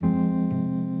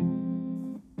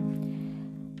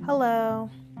Hello,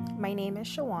 my name is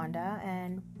Shawanda,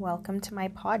 and welcome to my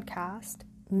podcast,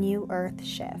 New Earth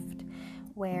Shift,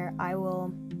 where I will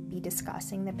be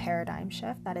discussing the paradigm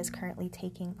shift that is currently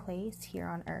taking place here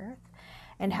on Earth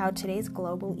and how today's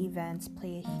global events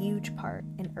play a huge part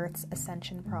in Earth's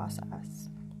ascension process.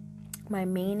 My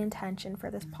main intention for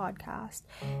this podcast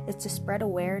is to spread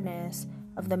awareness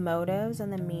of the motives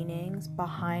and the meanings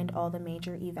behind all the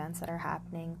major events that are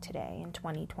happening today in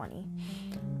 2020.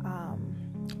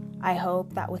 I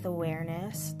hope that with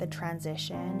awareness, the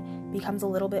transition becomes a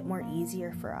little bit more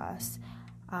easier for us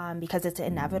because it's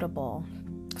inevitable.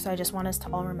 So I just want us to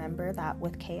all remember that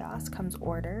with chaos comes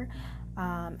order,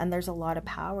 and there's a lot of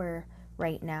power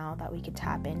right now that we could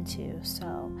tap into.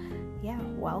 So yeah,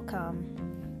 welcome.